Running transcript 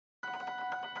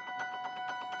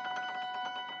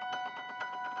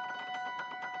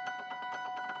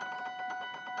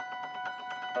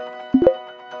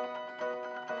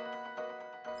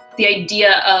the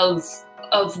idea of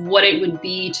what it would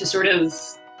be to sort of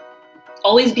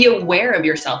always be aware of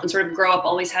yourself and sort of grow up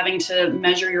always having to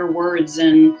measure your words.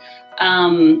 And,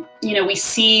 you know, we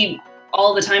see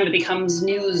all the time it becomes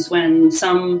news when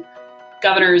some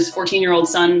governor's 14-year-old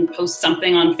son posts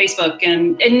something on Facebook,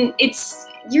 and it's,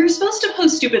 you're supposed to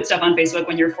post stupid stuff on Facebook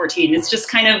when you're 14. It's just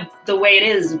kind of the way it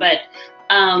is. But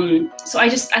so I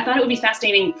thought it would be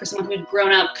fascinating for someone who had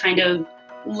grown up kind of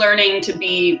learning to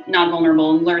be not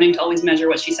vulnerable and learning to always measure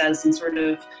what she says and sort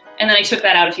of, and then I took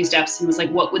that out a few steps and was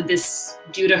like, what would this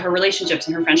do to her relationships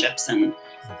and her friendships and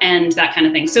that kind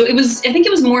of thing. So it was, I think it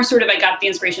was more sort of, I got the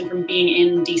inspiration from being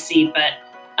in DC, but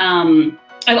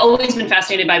I've always been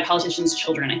fascinated by politicians'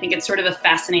 children. I think it's sort of a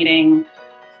fascinating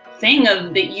thing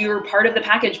of that you're part of the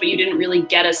package, but you didn't really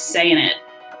get a say in it.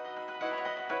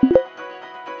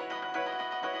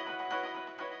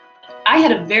 I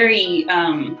had a very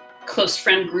close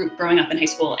friend group growing up in high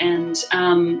school, and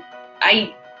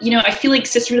I feel like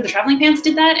Sister to the Traveling Pants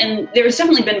did that, and there's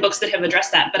definitely been books that have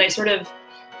addressed that, but I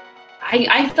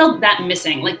felt that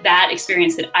missing, like that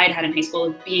experience that I'd had in high school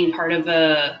of being part of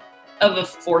a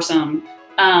foursome.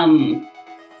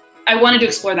 I wanted to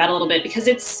explore that a little bit because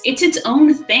it's its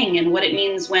own thing, and what it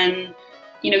means when,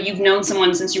 you know, you've known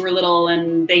someone since you were little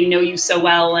and they know you so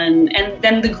well, and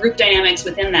then the group dynamics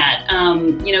within that.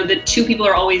 You know, the two people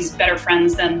are always better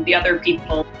friends than the other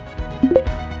people.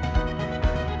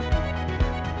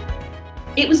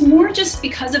 It was more just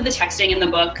because of the texting in the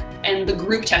book and the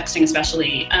group texting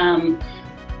especially.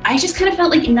 I just kind of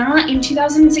felt like not in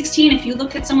 2016, if you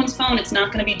look at someone's phone, it's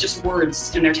not gonna be just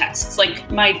words in their texts. Like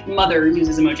my mother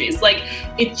uses emojis. Like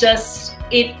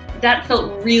that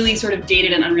felt really sort of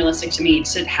dated and unrealistic to me,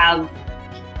 to have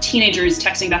teenagers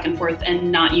texting back and forth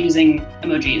and not using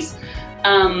emojis.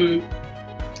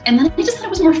 And then I just thought it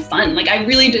was more fun. Like I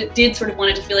really did sort of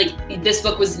wanted to feel like this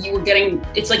book was,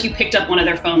 it's like you picked up one of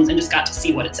their phones and just got to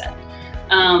see what it said.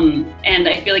 And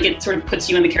I feel like it sort of puts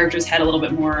you in the character's head a little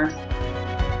bit more.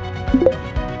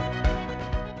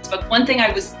 But one thing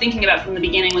I was thinking about from the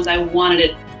beginning was I wanted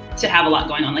it to have a lot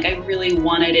going on. Like I really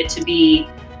wanted it to be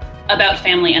about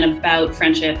family and about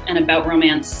friendship and about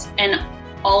romance, and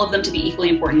all of them to be equally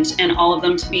important and all of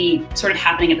them to be sort of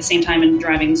happening at the same time and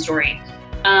driving the story.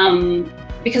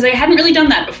 Because I hadn't really done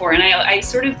that before, and I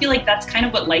sort of feel like that's kind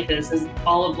of what life is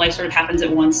all of life sort of happens at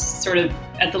once, sort of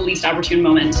at the least opportune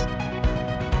moment.